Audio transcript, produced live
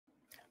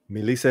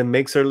Melissa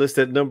makes her list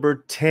at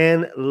number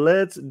 10.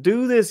 Let's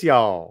do this,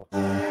 y'all.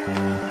 Come on,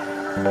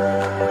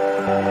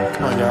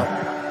 y'all.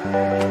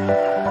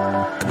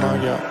 Come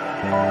on, y'all.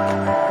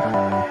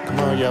 Come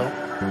on, y'all.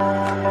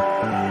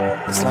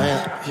 The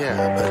Slant.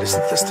 Yeah, but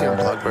isn't this the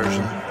unplugged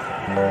version?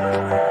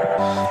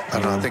 I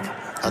don't know.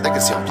 I think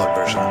it's the unplugged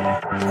version. All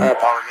right,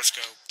 Polly, let's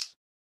go.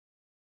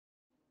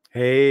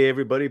 Hey,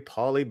 everybody.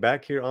 Paulie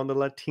back here on the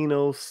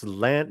Latino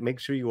Slant. Make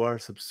sure you are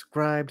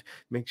subscribed.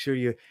 Make sure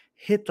you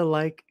hit the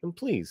like, and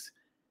please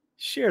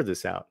share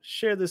this out.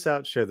 Share this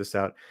out. Share this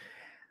out.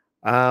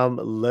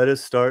 Let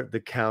us start the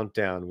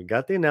countdown. We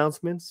got the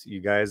announcements. You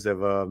guys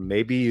have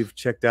maybe you've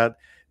checked out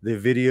the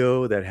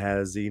video that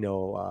has,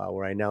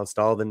 where I announced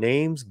all the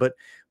names, but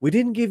we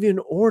didn't give you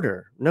an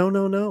order.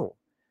 No.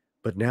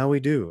 But now we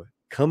do.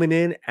 Coming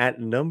in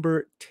at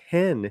number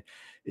 10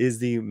 is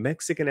the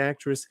Mexican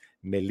actress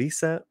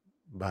Melissa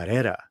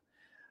Barrera.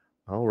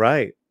 All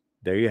right,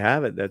 there you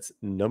have it. That's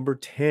number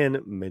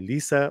 10,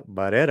 Melissa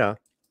Barrera.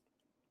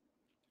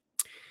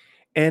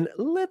 And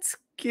let's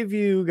give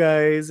you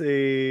guys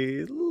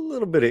a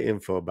little bit of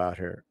info about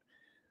her.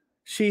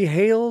 She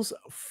hails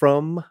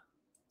from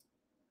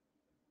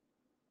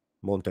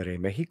Monterrey,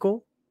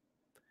 Mexico.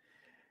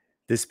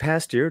 This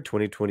past year,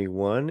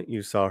 2021,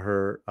 you saw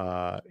her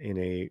in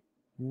a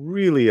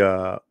really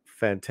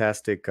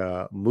fantastic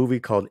movie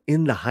called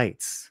In the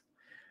Heights,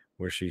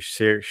 where she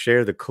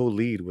shared the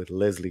co-lead with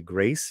Leslie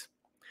Grace.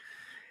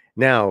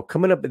 Now,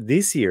 coming up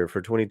this year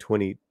for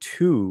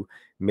 2022,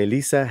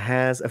 Melissa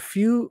has a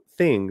few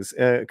things.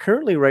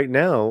 Currently, right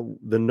now,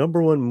 the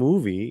number one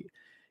movie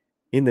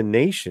in the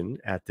nation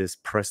at this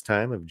press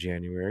time of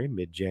January,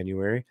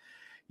 mid-January,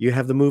 you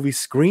have the movie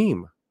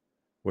Scream,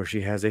 where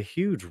she has a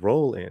huge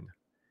role in.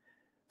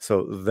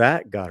 So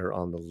that got her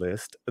on the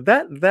list.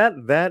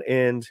 That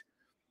and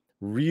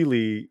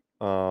really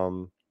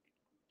In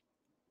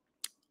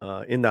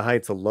the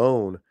Heights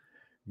alone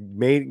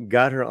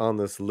got her on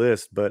this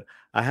list. But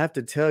I have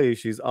to tell you,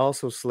 she's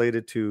also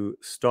slated to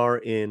star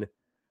in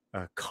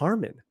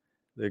Carmen.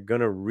 They're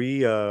gonna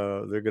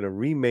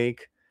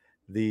remake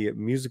the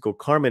musical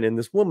Carmen, and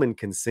this woman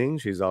can sing.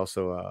 She's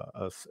also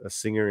a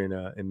singer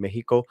in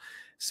Mexico.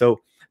 So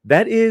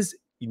that is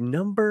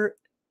number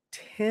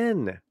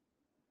 10.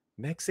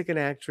 Mexican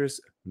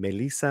actress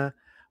Melissa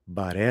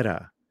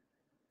Barrera.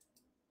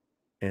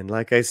 And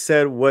like I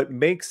said, what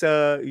makes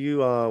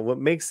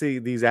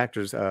these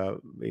actors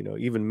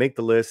even make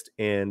the list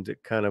and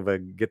kind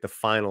of get the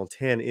final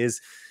 10 is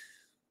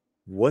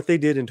what they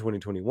did in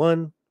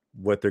 2021,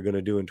 what they're going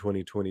to do in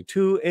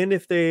 2022, and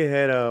if they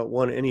had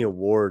won any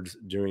awards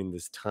during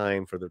this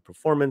time for their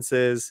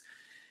performances.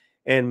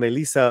 And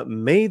Melissa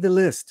made the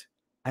list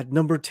at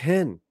number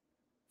 10.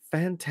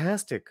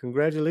 Fantastic.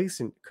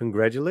 Congratulations,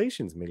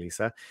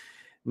 Melissa.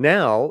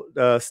 Now,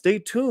 stay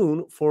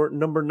tuned for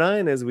number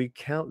 9 as we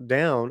count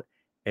down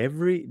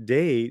every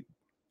day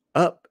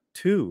up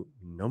to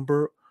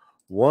number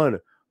 1.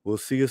 We'll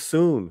see you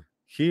soon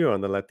here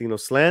on the Latino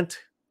Slant.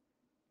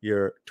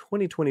 Your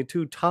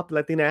 2022 top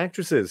Latina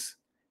actresses,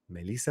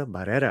 Melissa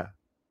Barrera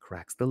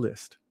cracks the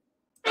list.